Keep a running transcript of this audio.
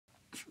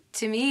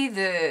To me,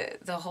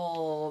 the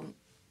whole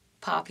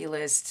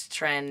populist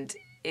trend,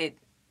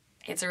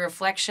 it's a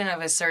reflection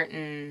of a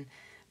certain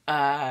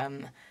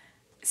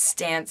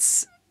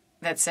stance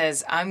that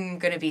says I'm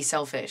going to be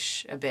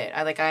selfish a bit.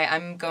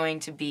 I'm going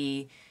to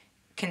be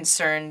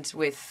concerned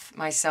with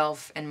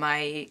myself and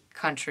my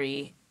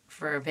country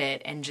for a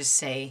bit and just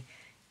say,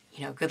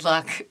 good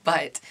luck,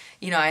 but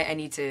I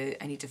need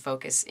to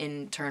focus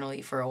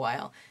internally for a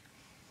while.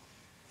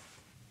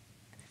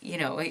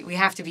 We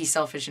have to be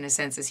selfish in a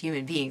sense as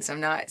human beings.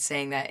 I'm not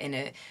saying that in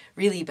a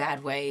really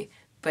bad way,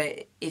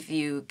 but if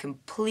you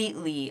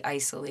completely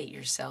isolate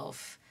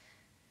yourself,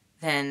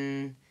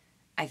 then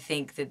I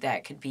think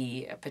that could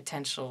be a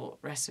potential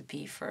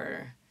recipe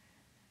for,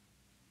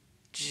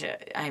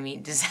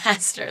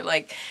 disaster.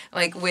 Like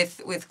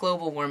with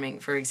global warming,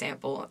 for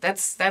example.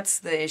 That's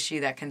the issue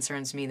that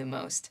concerns me the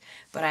most.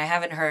 But I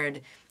haven't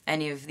heard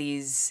any of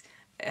these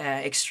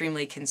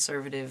extremely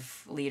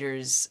conservative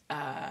leaders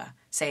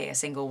say a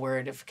single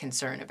word of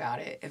concern about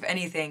it. If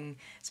anything,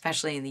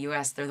 especially in the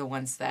U.S., they're the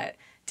ones that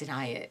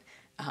deny it.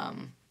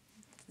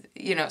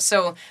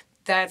 So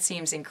that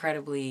seems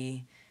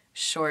incredibly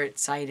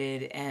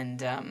short-sighted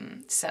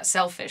and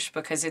selfish,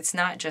 because it's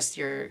not just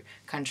your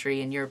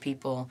country and your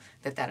people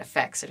that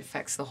affects. It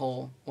affects the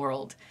whole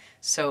world.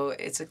 So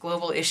it's a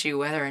global issue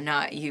whether or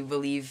not you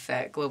believe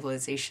that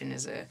globalization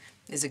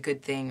is a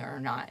good thing or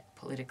not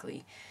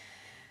politically.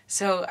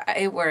 So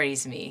it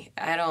worries me.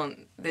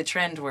 The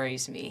trend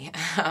worries me,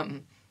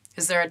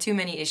 because there are too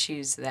many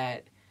issues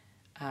that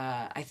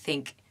I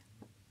think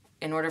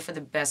in order for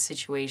the best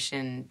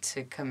situation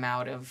to come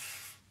out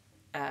of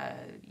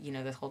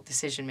the whole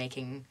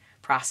decision-making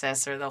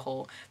process, or the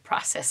whole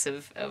process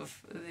of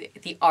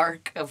the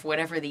arc of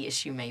whatever the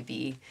issue may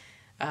be,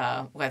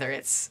 whether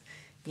it's,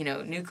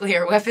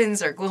 nuclear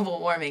weapons or global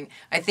warming,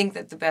 I think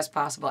that the best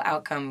possible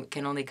outcome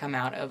can only come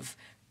out of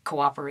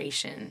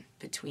cooperation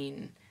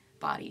between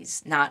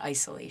bodies, not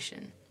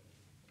isolation.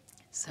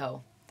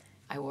 So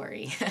I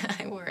worry.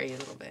 I worry a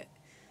little bit.